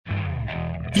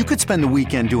You could spend the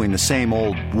weekend doing the same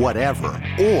old whatever,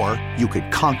 or you could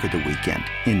conquer the weekend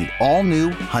in the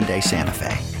all-new Hyundai Santa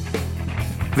Fe.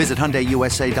 Visit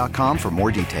HyundaiUSA.com for more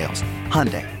details.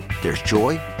 Hyundai, there's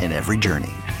joy in every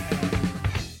journey.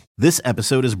 This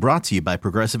episode is brought to you by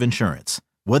Progressive Insurance.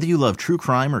 Whether you love true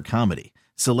crime or comedy,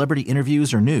 celebrity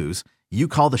interviews or news, you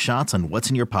call the shots on what's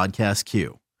in your podcast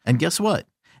queue. And guess what?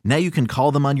 Now you can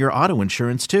call them on your auto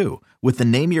insurance too with the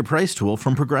Name Your Price tool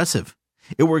from Progressive.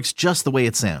 It works just the way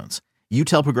it sounds. You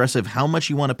tell Progressive how much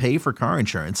you want to pay for car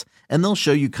insurance, and they'll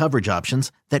show you coverage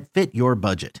options that fit your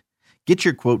budget. Get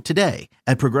your quote today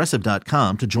at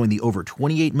Progressive.com to join the over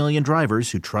 28 million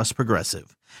drivers who trust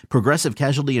Progressive. Progressive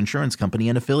Casualty Insurance Company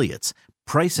and Affiliates.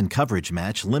 Price and coverage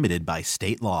match limited by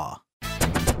state law.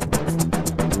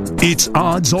 It's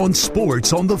Odds on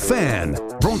Sports on the Fan,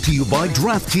 brought to you by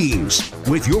DraftKings,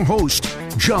 with your host,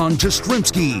 John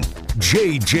Jastrzemski,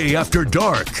 JJ After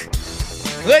Dark.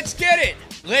 Let's get it,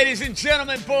 ladies and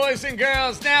gentlemen, boys and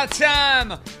girls. Now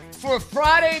time for a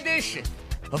Friday edition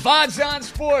of Odds on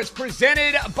Sports,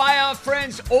 presented by our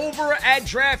friends over at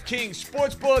DraftKings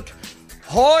Sportsbook.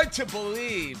 Hard to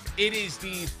believe it is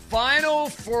the final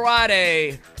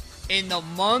Friday in the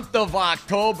month of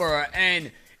October,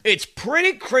 and it's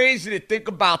pretty crazy to think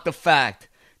about the fact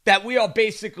that we are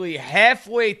basically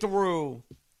halfway through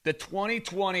the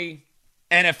 2020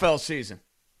 NFL season.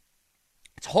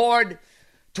 It's hard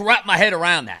to wrap my head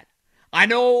around that. I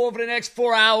know over the next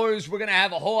 4 hours, we're going to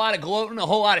have a whole lot of gloating, a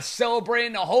whole lot of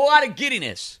celebrating, a whole lot of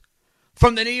giddiness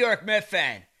from the New York Mets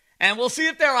fan. And we'll see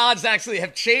if their odds actually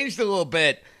have changed a little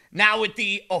bit now with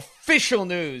the official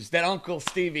news that Uncle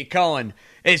Stevie Cohen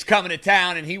is coming to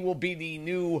town and he will be the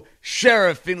new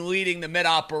sheriff in leading the Met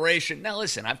operation. Now,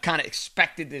 listen, I've kind of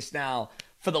expected this now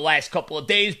for the last couple of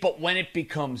days, but when it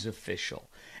becomes official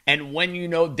and when you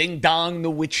know ding dong, the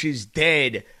witch is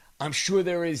dead, I'm sure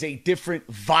there is a different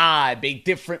vibe, a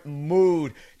different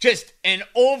mood, just an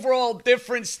overall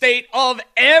different state of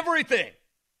everything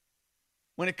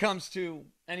when it comes to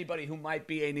anybody who might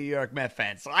be a New York Mets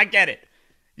fan. So I get it.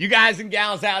 You guys and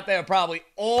gals out there are probably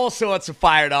all sorts of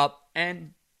fired up,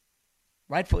 and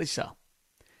rightfully so.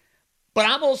 But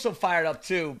I'm also fired up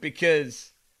too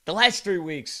because the last 3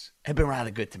 weeks have been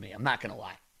rather good to me. I'm not going to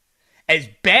lie. As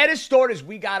bad a start as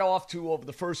we got off to over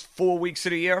the first 4 weeks of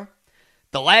the year,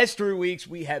 the last 3 weeks,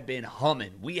 we have been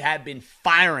humming. We have been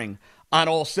firing on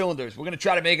all cylinders. We're going to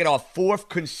try to make it our fourth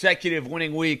consecutive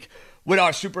winning week with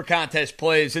our Super Contest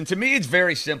plays. And to me, it's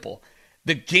very simple.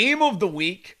 The game of the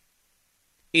week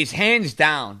is hands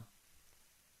down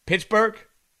Pittsburgh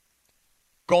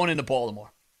going into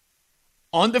Baltimore.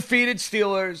 Undefeated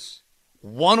Steelers,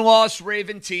 one-loss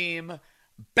Raven team,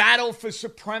 battle for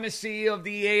supremacy of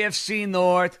the AFC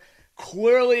North.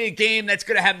 Clearly a game that's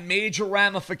going to have major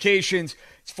ramifications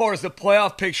as far as the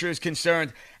playoff picture is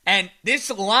concerned. And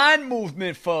this line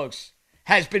movement, folks,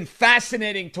 has been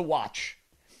fascinating to watch.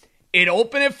 It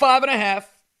opened at 5.5.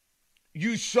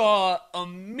 You saw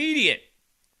immediate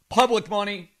public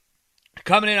money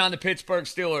coming in on the Pittsburgh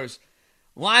Steelers.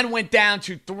 Line went down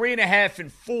to 3.5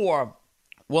 and 4.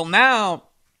 Well, now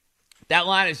that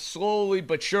line is slowly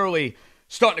but surely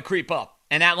starting to creep up.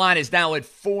 And that line is now at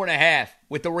 4.5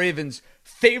 with the Ravens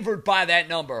favored by that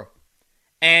number.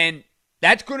 And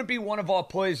that's going to be one of our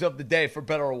plays of the day, for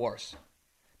better or worse.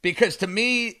 Because to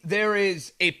me, there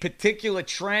is a particular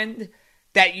trend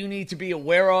that you need to be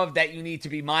aware of, that you need to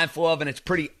be mindful of, and it's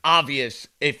pretty obvious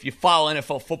if you follow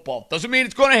NFL football. Doesn't mean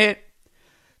it's going to hit.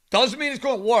 Doesn't mean it's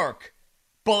going to work.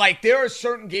 But like there are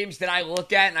certain games that I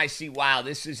look at and I see, wow,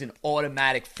 this is an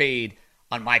automatic fade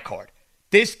on my card.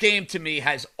 This game, to me,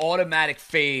 has automatic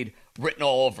fade written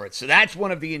all over it. So that's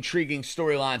one of the intriguing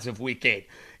storylines of Week 8.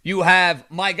 You have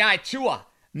my guy Tua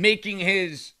making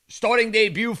his starting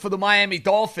debut for the Miami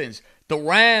Dolphins. The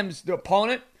Rams, the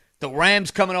opponent, the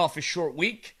Rams coming off a short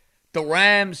week. The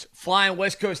Rams flying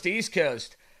West Coast to East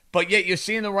Coast. But yet you're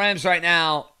seeing the Rams right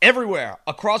now everywhere,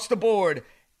 across the board,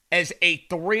 as a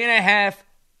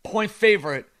 3.5-point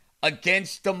favorite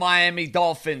against the Miami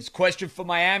Dolphins. Question for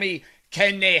Miami: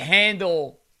 can they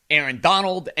handle Aaron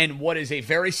Donald and what is a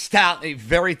very stout, a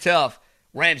very tough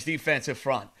Rams defensive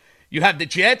front? You have the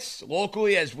Jets,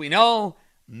 locally, as we know,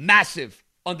 massive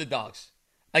underdogs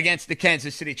against the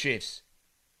Kansas City Chiefs.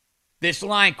 This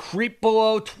line creeped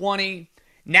below 20.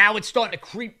 Now it's starting to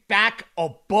creep back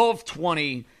above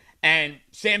 20. And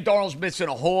Sam Darnold's missing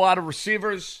a whole lot of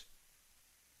receivers.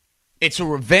 It's a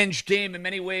revenge game in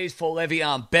many ways for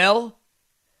Le'Veon Bell.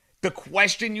 The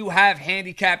question you have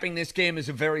handicapping this game is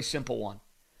a very simple one.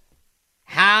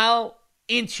 How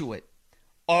into it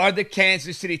are the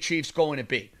Kansas City Chiefs going to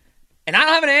be? And I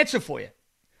don't have an answer for you.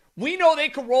 We know they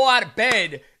could roll out of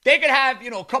bed They could have,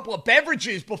 a couple of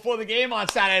beverages before the game on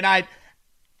Saturday night,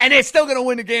 and they're still going to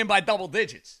win the game by double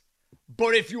digits.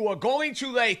 But if you are going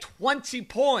to lay 20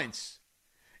 points,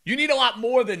 you need a lot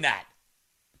more than that.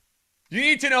 You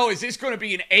need to know, is this going to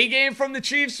be an A game from the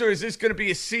Chiefs, or is this going to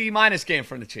be a C- game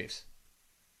from the Chiefs?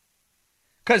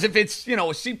 Because if it's,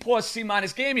 a C+, C-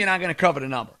 game, you're not going to cover the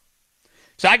number.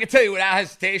 So I can tell you without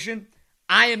hesitation,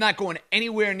 I am not going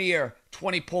anywhere near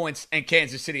 20 points in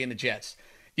Kansas City and the Jets.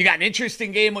 You got an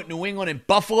interesting game with New England and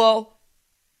Buffalo.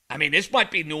 I mean, this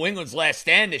might be New England's last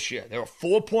stand this year. They're a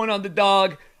 4-point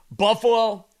underdog.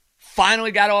 Buffalo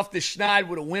finally got off the schneid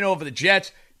with a win over the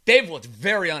Jets. They've looked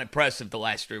very unimpressive the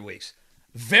last 3 weeks.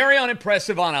 Very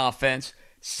unimpressive on offense.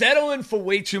 Settling for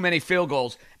way too many field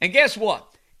goals. And guess what?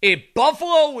 If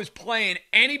Buffalo was playing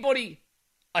anybody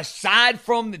aside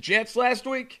from the Jets last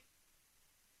week,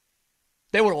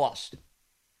 they would have lost.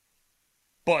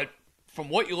 But from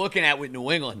what you're looking at with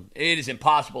New England, it is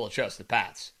impossible to trust the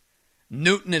Pats.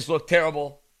 Newton has looked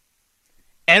terrible.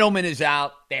 Edelman is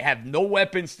out. They have no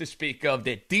weapons to speak of.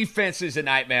 Their defense is a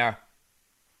nightmare.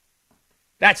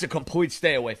 That's a complete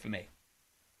stay away from me.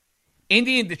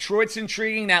 Indy and Detroit's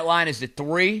intriguing. That line is at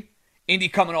 3. Indy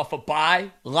coming off a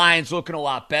bye. Lions looking a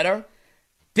lot better.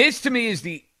 This, to me, is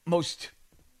the most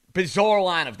bizarre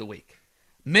line of the week.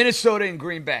 Minnesota and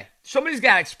Green Bay. Somebody's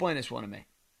got to explain this one to me.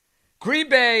 Green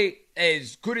Bay,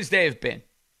 as good as they have been.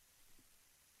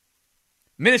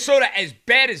 Minnesota, as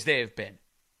bad as they have been.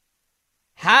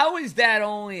 How is that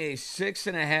only a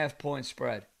 6.5-point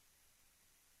spread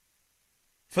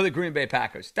for the Green Bay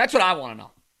Packers? That's what I want to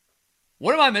know.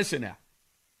 What am I missing there?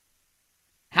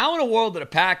 How in the world are the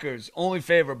Packers only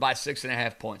favored by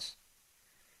 6.5 points?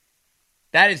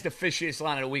 That is the fishiest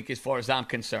line of the week as far as I'm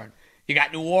concerned. You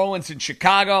got New Orleans and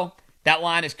Chicago. That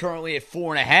line is currently at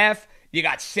 4.5. You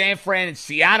got San Fran and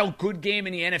Seattle. Good game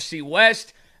in the NFC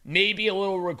West. Maybe a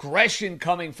little regression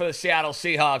coming for the Seattle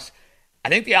Seahawks. I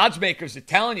think the odds makers are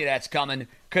telling you that's coming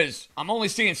because I'm only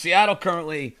seeing Seattle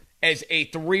currently as a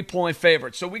 3-point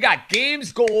favorite. So we got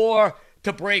games galore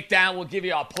to break down. We'll give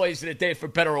you our plays of the day for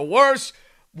better or worse.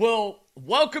 We'll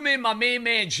welcome in my main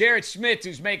man, Jared Smith,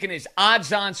 who's making his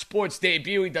Odds On Sports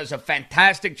debut. He does a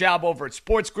fantastic job over at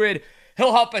Sports Grid.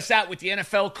 He'll help us out with the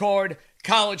NFL card,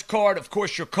 college card, of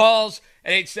course, your calls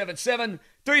at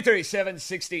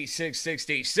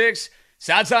 877-337-6666. It's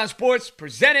Odds On Sports,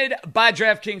 presented by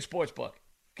DraftKings Sportsbook.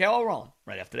 Okay, all wrong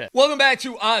right after that. Welcome back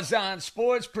to Odds On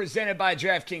Sports, presented by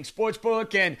DraftKings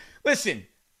Sportsbook. And listen,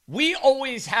 we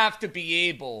always have to be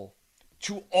able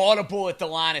to audible at the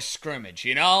line of scrimmage,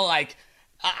 Like,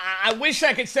 I wish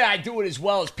I could say I do it as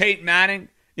well as Peyton Manning,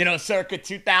 circa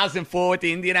 2004 with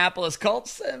the Indianapolis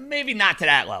Colts. Maybe not to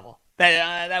that level.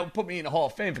 That would put me in the Hall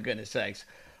of Fame, for goodness sakes.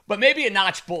 But maybe a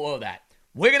notch below that.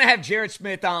 We're going to have Jared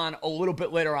Smith on a little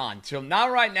bit later on. So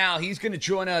not right now. He's going to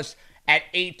join us at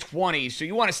 8:20. So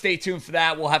you want to stay tuned for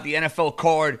that. We'll have the NFL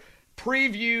card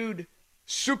previewed,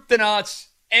 soup to nuts,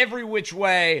 every which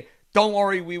way. Don't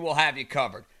worry, we will have you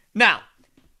covered. Now,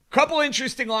 a couple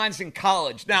interesting lines in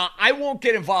college. Now, I won't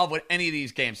get involved with any of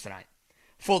these games tonight.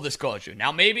 Full disclosure.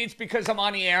 Now, maybe it's because I'm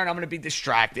on the air and I'm going to be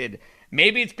distracted.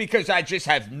 Maybe it's because I just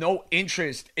have no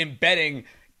interest in betting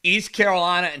East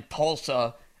Carolina and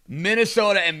Tulsa,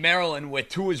 Minnesota and Maryland, where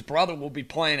Tua's brother will be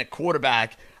playing at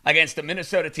quarterback against the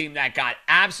Minnesota team that got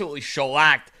absolutely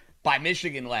shellacked by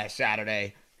Michigan last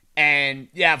Saturday. And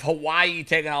you have Hawaii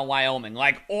taking on Wyoming.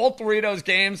 Like, all three of those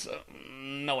games,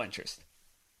 no interest.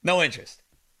 No interest.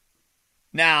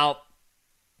 Now,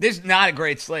 this is not a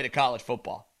great slate of college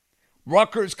football.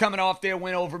 Rutgers coming off their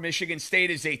win over Michigan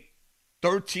State is a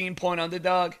 13-point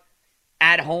underdog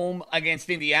at home against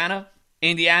Indiana.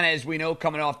 Indiana, as we know,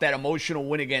 coming off that emotional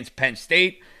win against Penn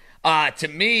State. To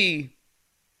me,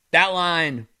 that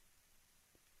line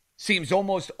seems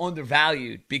almost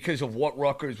undervalued because of what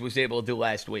Rutgers was able to do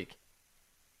last week.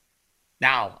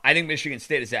 Now, I think Michigan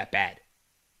State is that bad.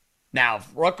 Now, if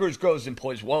Rutgers goes and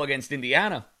plays well against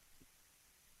Indiana,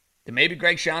 then maybe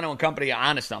Greg Schiano and company are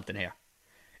onto something here.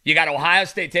 You got Ohio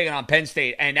State taking on Penn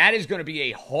State, and that is going to be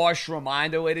a harsh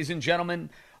reminder, ladies and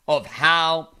gentlemen, of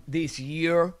how this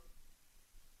year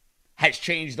has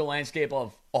changed the landscape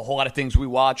of a whole lot of things we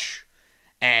watch.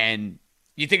 And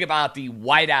you think about the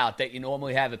whiteout that you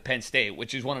normally have at Penn State,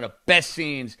 which is one of the best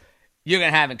scenes you're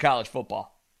going to have in college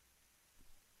football.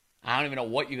 I don't even know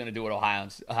what you're going to do with Ohio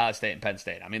State and Penn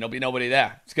State. I mean, there'll be nobody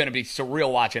there. It's going to be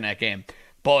surreal watching that game.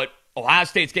 But Ohio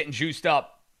State's getting juiced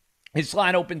up. His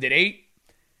line opened at 8.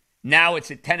 Now it's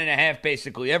at 10.5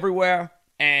 basically everywhere.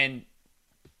 And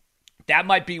that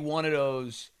might be one of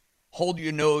those hold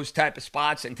your nose type of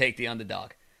spots and take the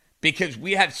underdog. Because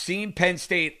we have seen Penn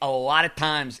State a lot of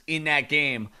times in that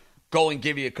game go and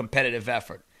give you a competitive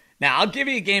effort. Now, I'll give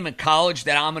you a game in college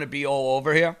that I'm going to be all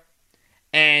over here,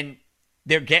 and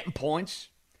they're getting points.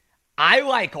 I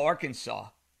like Arkansas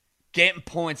getting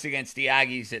points against the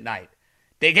Aggies at night.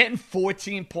 They're getting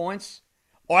 14 points.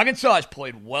 Arkansas has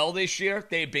played well this year.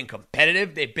 They've been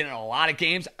competitive. They've been in a lot of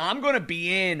games. I'm going to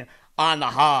be in on the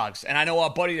Hogs. And I know our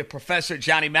buddy, the professor,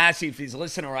 Johnny Massey, if he's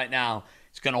listening right now,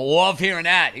 is going to love hearing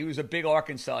that. He was a big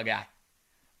Arkansas guy.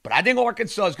 But I think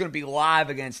Arkansas is going to be live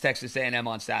against Texas A&M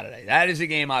on Saturday. That is a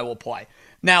game I will play.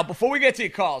 Now, before we get to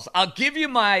your calls, I'll give you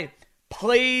my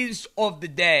plays of the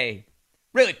day,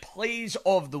 really plays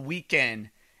of the weekend,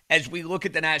 as we look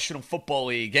at the National Football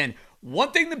League. And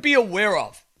one thing to be aware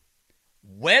of,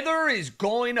 weather is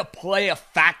going to play a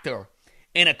factor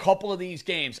in a couple of these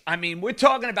games. I mean, we're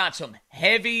talking about some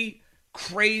heavy,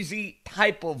 crazy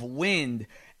type of wind.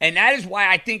 And that is why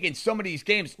I think in some of these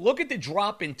games, look at the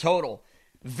drop in total.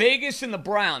 Vegas and the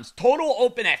Browns, total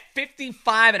open at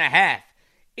 55.5.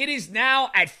 It is now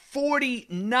at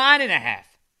 49.5.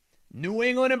 New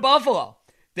England and Buffalo,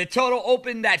 the total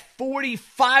opened at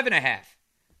 45.5.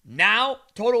 Now,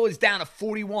 total is down to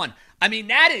 41. I mean,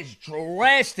 that is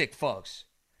drastic, folks.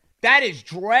 That is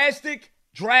drastic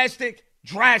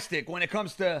when it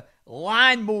comes to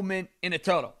line movement in a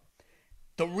total.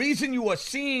 The reason you are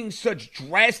seeing such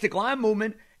drastic line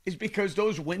movement is because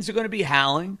those winds are going to be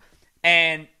howling,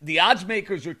 and the odds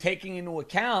makers are taking into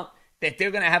account that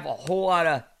they're going to have a whole lot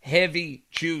of heavy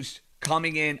juice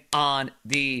coming in on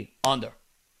the under.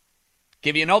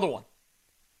 Give you another one.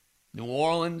 New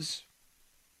Orleans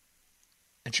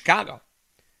and Chicago.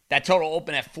 That total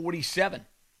opened at 47.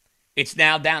 It's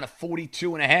now down to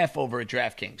 42.5 over at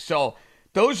DraftKings. So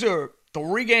those are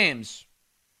 3 games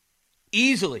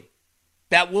easily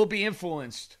that will be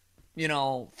influenced,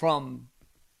 from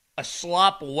a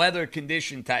slop weather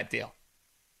condition type deal.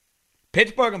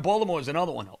 Pittsburgh and Baltimore is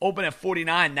another one. Open at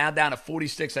 49, now down to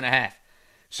 46.5.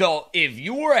 So if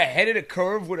you were ahead of the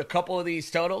curve with a couple of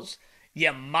these totals,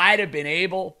 you might have been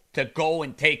able to go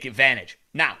and take advantage.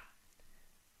 Now,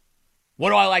 what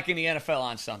do I like in the NFL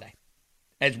on Sunday?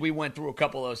 As we went through a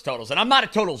couple of those totals. And I'm not a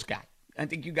totals guy. I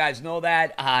think you guys know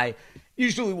that. I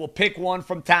usually will pick one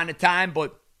from time to time,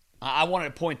 but I wanted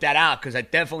to point that out because I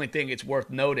definitely think it's worth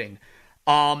noting.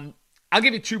 I'll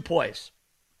give you 2 plays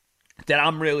that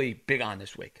I'm really big on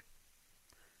this week.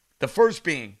 The first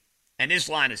being, and this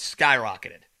line is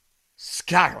skyrocketed.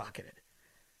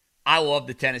 I love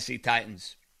the Tennessee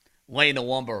Titans laying the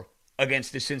lumber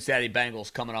against the Cincinnati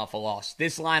Bengals coming off a loss.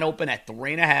 This line opened at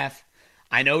 3.5.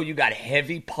 I know you got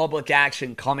heavy public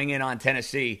action coming in on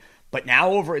Tennessee, but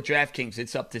now over at DraftKings,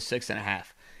 it's up to 6.5.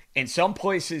 In some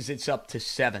places, it's up to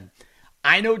 7.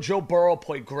 I know Joe Burrow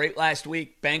played great last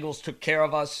week. Bengals took care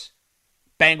of us.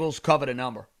 Bengals covered a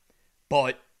number.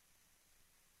 But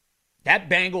that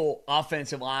Bengal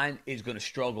offensive line is going to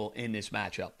struggle in this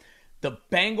matchup. The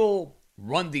Bengal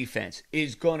run defense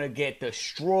is going to get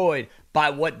destroyed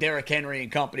by what Derrick Henry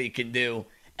and company can do.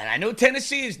 And I know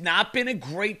Tennessee has not been a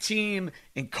great team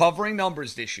in covering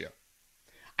numbers this year.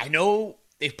 I know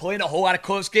they've played a whole lot of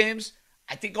close games.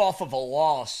 I think off of a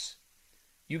loss,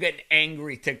 you get an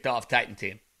angry, ticked-off Titan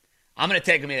team. I'm going to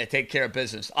take them in to take care of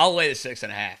business. I'll lay the 6.5.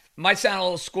 It might sound a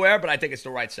little square, but I think it's the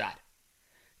right side.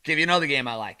 Give you another game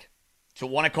I like. It's a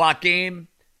 1 o'clock game.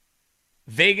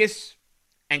 Vegas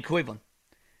and Cleveland.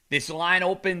 This line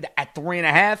opened at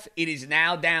 3.5. It is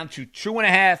now down to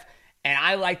 2.5. And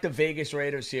I like the Vegas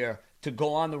Raiders here to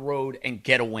go on the road and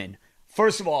get a win.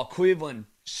 First of all, Cleveland,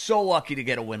 so lucky to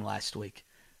get a win last week.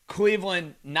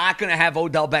 Cleveland not going to have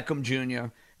Odell Beckham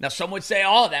Jr. Now, some would say,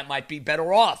 that might be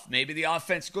better off. Maybe the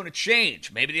offense is going to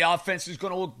change. Maybe the offense is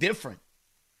going to look different.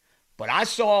 But I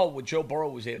saw what Joe Burrow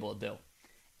was able to do.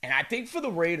 And I think for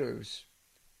the Raiders,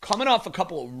 coming off a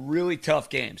couple of really tough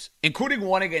games, including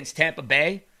one against Tampa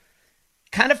Bay,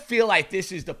 kind of feel like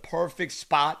this is the perfect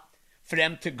spot for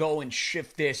them to go and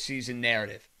shift their season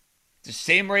narrative. The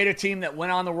same Raider team that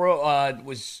went on the road,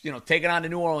 was taking on the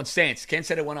New Orleans Saints. Can't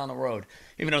say they went on the road,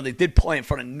 even though they did play in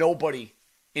front of nobody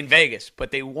in Vegas.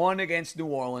 But they won against New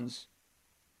Orleans.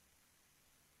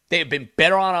 They have been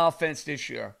better on offense this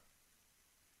year.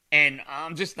 And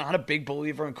I'm just not a big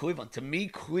believer in Cleveland. To me,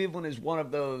 Cleveland is one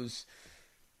of those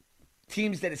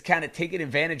teams that is kind of taking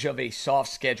advantage of a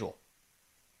soft schedule.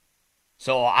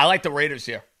 So I like the Raiders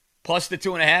here. Plus the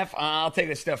 2.5, I'll take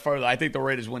it a step further. I think the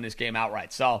Raiders win this game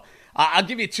outright. So I'll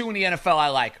give you 2 in the NFL I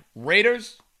like.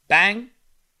 Raiders, bang.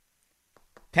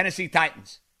 Tennessee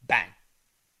Titans, bang.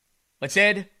 Let's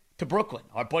head to Brooklyn.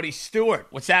 Our buddy Stuart.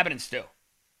 What's happening, Stu?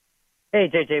 Hey,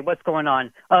 JJ, what's going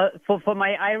on? For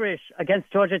my Irish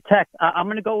against Georgia Tech, I'm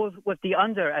going to go with the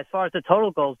under as far as the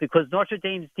total goes because Notre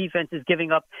Dame's defense is giving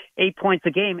up 8 points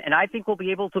a game, and I think we'll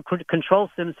be able to control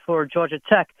Sims for Georgia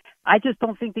Tech. I just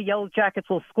don't think the Yellow Jackets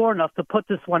will score enough to put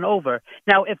this one over.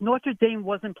 Now, if Notre Dame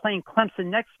wasn't playing Clemson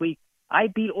next week,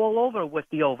 I'd be all over with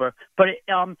the over. But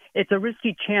it's a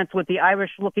risky chance with the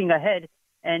Irish looking ahead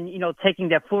and, taking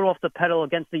their foot off the pedal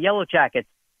against the Yellow Jackets.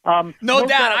 No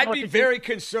doubt. I'd be very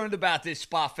concerned about this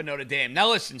spot for Notre Dame. Now,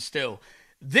 listen, Stu,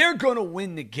 they're going to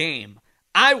win the game.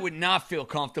 I would not feel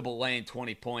comfortable laying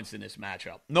 20 points in this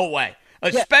matchup. No way.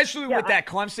 Especially with that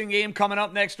Clemson game coming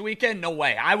up next weekend. No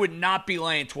way. I would not be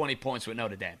laying 20 points with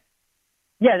Notre Dame.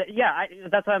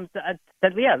 That's what I'm.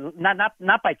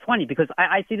 Not by 20 because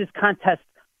I see this contest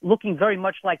looking very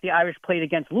much like the Irish played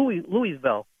against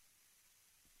Louisville.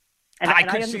 I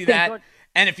could see that.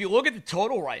 And if you look at the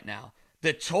total right now,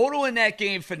 the total in that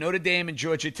game for Notre Dame and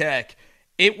Georgia Tech,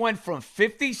 it went from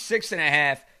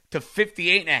 56.5 to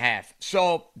 58.5.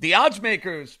 So the odds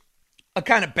makers are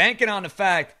kind of banking on the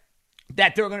fact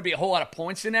that there are going to be a whole lot of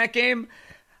points in that game.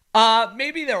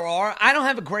 Maybe there are. I don't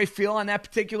have a great feel on that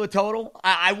particular total.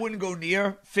 I wouldn't go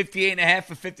near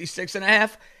 58.5 or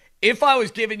 56.5. If I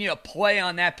was giving you a play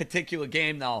on that particular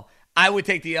game, though, I would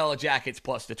take the Yellow Jackets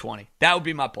plus the 20. That would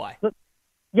be my play.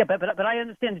 Yeah, but I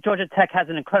understand that Georgia Tech has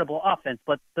an incredible offense,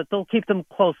 but they'll keep them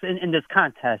close in this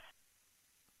contest.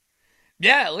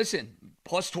 Yeah, listen,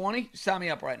 plus 20, sign me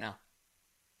up right now.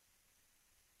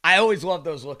 I always love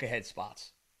those look-ahead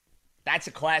spots. That's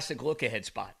a classic look-ahead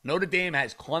spot. Notre Dame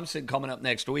has Clemson coming up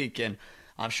next week, and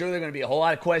I'm sure there are going to be a whole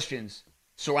lot of questions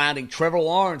surrounding Trevor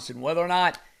Lawrence and whether or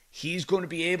not he's going to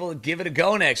be able to give it a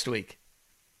go next week.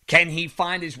 Can he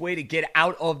find his way to get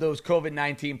out of those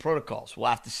COVID-19 protocols? We'll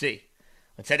have to see.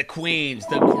 Let's head to Queens.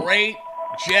 The great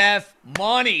Jeff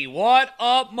Money. What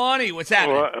up, Money? What's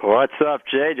happening? What's up,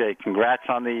 JJ? Congrats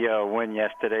on the win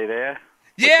yesterday there.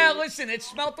 Yeah, listen, it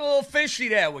smelled a little fishy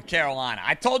there with Carolina.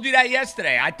 I told you that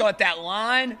yesterday. I thought that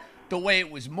line, the way it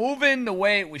was moving, the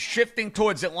way it was shifting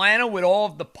towards Atlanta with all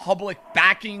of the public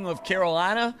backing of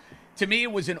Carolina, to me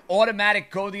it was an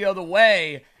automatic go the other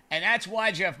way. And that's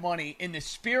why, Jeff Money, in the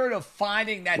spirit of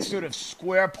finding that sort of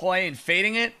square play and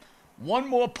fading it, one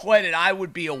more play that I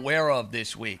would be aware of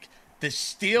this week. The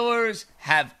Steelers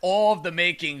have all of the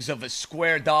makings of a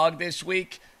square dog this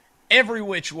week, every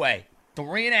which way.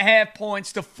 3.5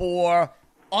 points to 4,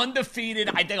 undefeated.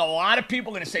 I think a lot of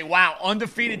people are going to say, wow,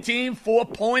 undefeated team, 4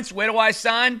 points, where do I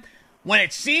sign? When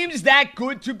it seems that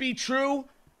good to be true,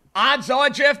 odds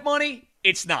are, Jeff Money,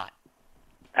 it's not.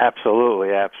 Absolutely.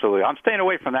 I'm staying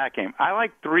away from that game. I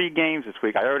like 3 games this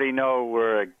week. I already know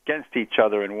we're against each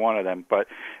other in one of them, but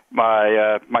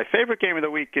my favorite game of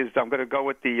the week is I'm going to go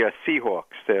with the Seahawks.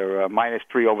 They're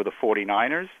 -3 over the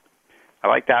 49ers. I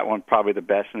like that one probably the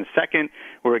best. And the second,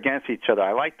 we're against each other.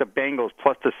 I like the Bengals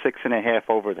plus the 6.5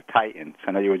 over the Titans.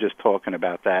 I know you were just talking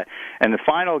about that. And the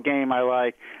final game I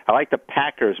like the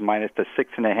Packers minus the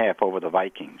 6.5 over the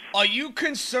Vikings. Are you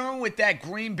concerned with that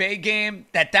Green Bay game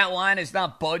that line is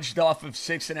not budged off of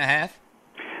 6.5?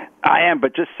 I am,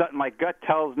 but just something my gut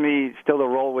tells me still to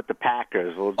roll with the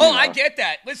Packers. Well, I get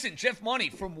that. Listen, Jeff Money,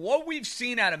 from what we've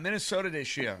seen out of Minnesota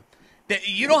this year, that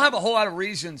you don't have a whole lot of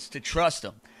reasons to trust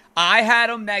them. I had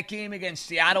them that game against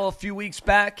Seattle a few weeks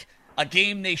back, a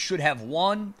game they should have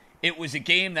won. It was a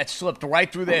game that slipped right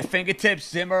through their fingertips.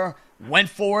 Zimmer went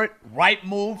for it, right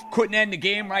move, couldn't end the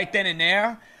game right then and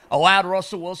there, allowed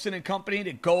Russell Wilson and company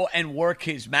to go and work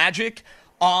his magic.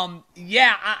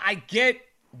 I get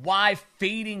why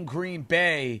fading Green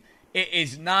Bay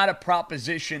is not a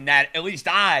proposition that at least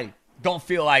I don't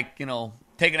feel like,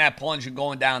 taking that plunge and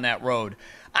going down that road.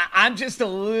 I'm just a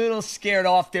little scared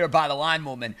off there by the line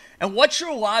movement. And what's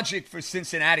your logic for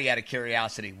Cincinnati, out of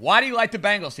curiosity? Why do you like the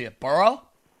Bengals here? Burrow?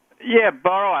 Yeah,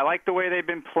 Burrow. I like the way they've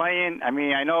been playing. I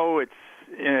mean, I know it's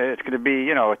going to be,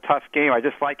 a tough game. I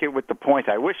just like it with the points.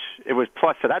 I wish it was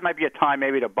plus. So that might be a time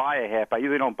maybe to buy a half. I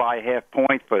usually don't buy half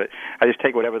points, but I just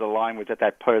take whatever the line was at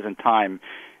that present time.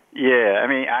 Yeah, I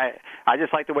mean, I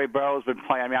just like the way Burrow's been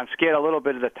playing. I mean, I'm scared a little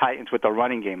bit of the Titans with the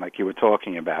running game like you were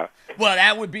talking about. Well,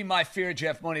 that would be my fear,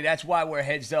 Jeff Money. That's why we're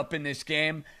heads up in this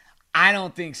game. I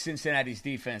don't think Cincinnati's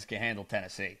defense can handle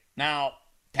Tennessee. Now,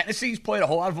 Tennessee's played a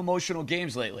whole lot of emotional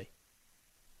games lately,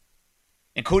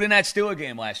 including that Steelers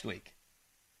game last week.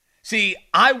 See,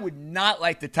 I would not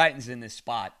like the Titans in this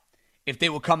spot if they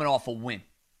were coming off a win.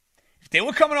 If they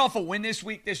were coming off a win this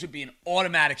week, this would be an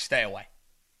automatic stay away.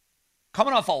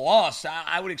 Coming off a loss,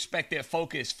 I would expect their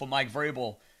focus for Mike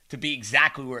Vrabel to be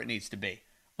exactly where it needs to be.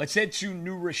 Let's head to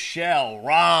New Rochelle.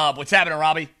 Rob, what's happening,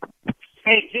 Robbie?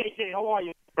 Hey, JJ, how are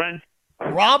you, friend?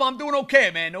 Rob, I'm doing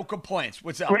okay, man. No complaints.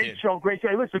 What's up, Great show.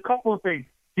 Hey, listen, a couple of things.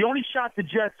 The only shot the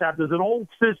Jets have, there's an old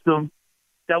system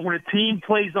that when a team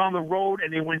plays on the road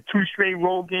and they win 2 straight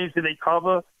road games and they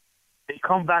cover, they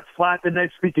come back flat the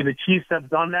next week, and the Chiefs have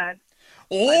done that.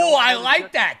 Oh, I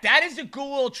like that. That is a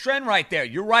cool little trend right there.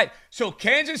 You're right. So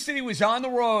Kansas City was on the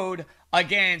road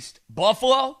against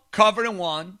Buffalo, covered and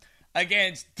won.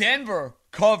 Against Denver,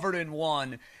 covered and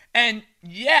won. And,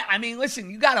 yeah, I mean, listen,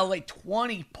 you got to lay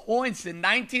 20 points and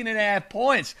 19.5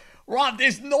 points. Rob,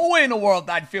 there's no way in the world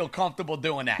I'd feel comfortable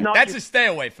doing that. No, that's a stay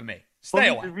away for me. Stay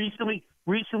away.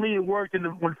 Recently it worked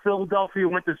when Philadelphia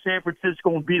went to San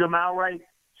Francisco and beat them outright.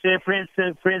 San Fran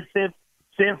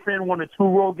won the 2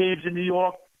 road games in New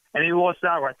York, and they lost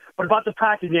outright. But about the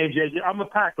Packer game, JJ, I'm a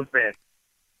Packer fan.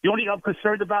 I'm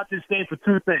concerned about this game for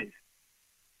 2 things.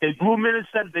 They blew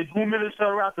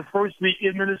Minnesota out the first week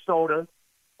in Minnesota,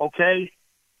 okay?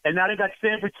 And now they got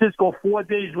San Francisco 4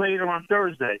 days later on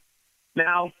Thursday.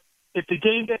 Now, if the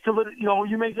game gets a little,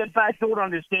 you may get backdoored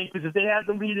on this game because if they have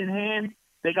the lead in hand,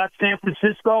 they got San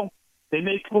Francisco. They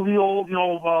may pull the old,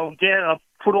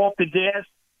 foot off the gas.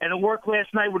 And it worked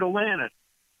last night with Atlanta.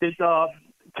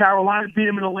 Carolina beat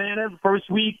them in Atlanta the first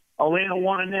week. Atlanta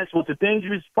won in there, so it's a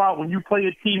dangerous spot when you play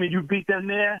a team and you beat them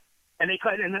there. And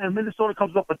Minnesota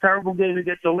comes up a terrible game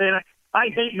against Atlanta. I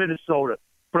hate Minnesota,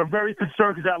 but I'm very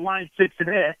concerned because that line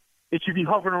 6.5. It should be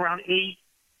hovering around 8,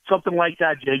 something like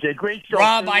that, JJ. Great show.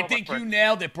 Rob, I think you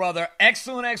nailed it, brother.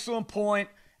 Excellent point.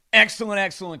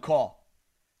 Excellent call.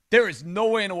 There is no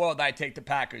way in the world I'd take the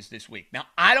Packers this week. Now,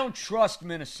 I don't trust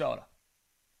Minnesota.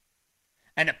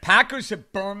 And the Packers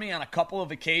have burned me on a couple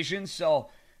of occasions, so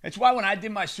that's why when I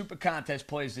did my Super Contest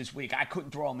plays this week, I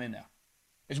couldn't throw them in there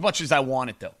as much as I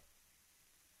wanted to.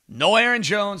 No Aaron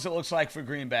Jones, it looks like, for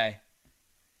Green Bay.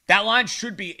 That line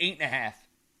should be 8.5.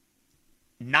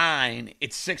 9,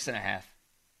 it's 6.5.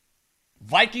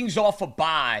 Vikings off a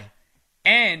bye,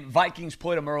 and Vikings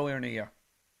played them earlier in the year.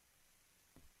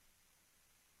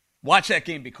 Watch that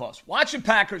game be close. Watch the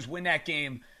Packers win that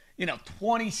game,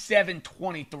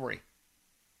 27-23.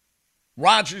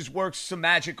 Rodgers works some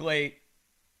magic late.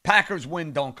 Packers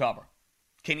win, don't cover.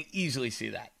 Can easily see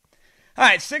that. All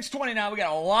right, 6:29. We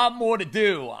got a lot more to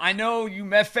do. I know you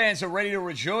Met fans are ready to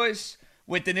rejoice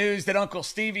with the news that Uncle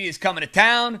Stevie is coming to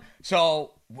town.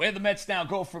 So where the Mets now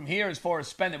go from here as far as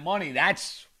spending money,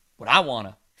 that's what I want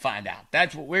to find out.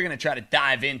 That's what we're going to try to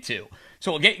dive into.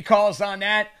 So we'll get your calls on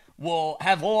that. We'll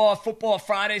have all Football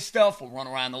Friday stuff. We'll run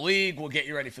around the league. We'll get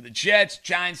you ready for the Jets,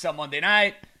 Giants on Monday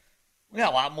night. We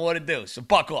got a lot more to do, so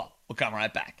buckle up. We'll come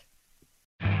right back.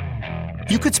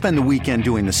 You could spend the weekend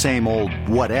doing the same old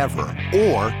whatever,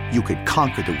 or you could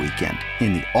conquer the weekend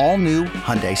in the all-new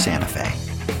Hyundai Santa Fe.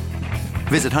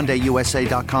 Visit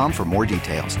HyundaiUSA.com for more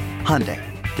details. Hyundai,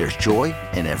 there's joy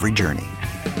in every journey.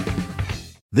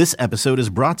 This episode is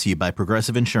brought to you by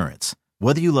Progressive Insurance.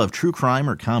 Whether you love true crime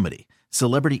or comedy,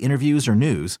 celebrity interviews or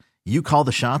news, you call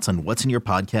the shots on what's in your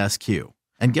podcast queue.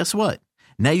 And guess what?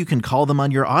 Now you can call them on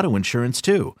your auto insurance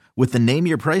too with the Name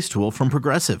Your Price tool from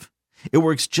Progressive. It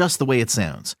works just the way it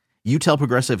sounds. You tell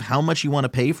Progressive how much you want to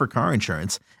pay for car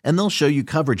insurance, and they'll show you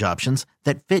coverage options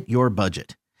that fit your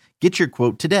budget. Get your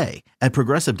quote today at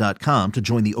Progressive.com to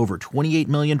join the over 28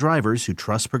 million drivers who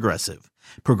trust Progressive.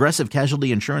 Progressive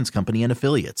Casualty Insurance Company and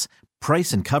Affiliates.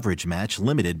 Price and coverage match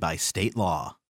limited by state law.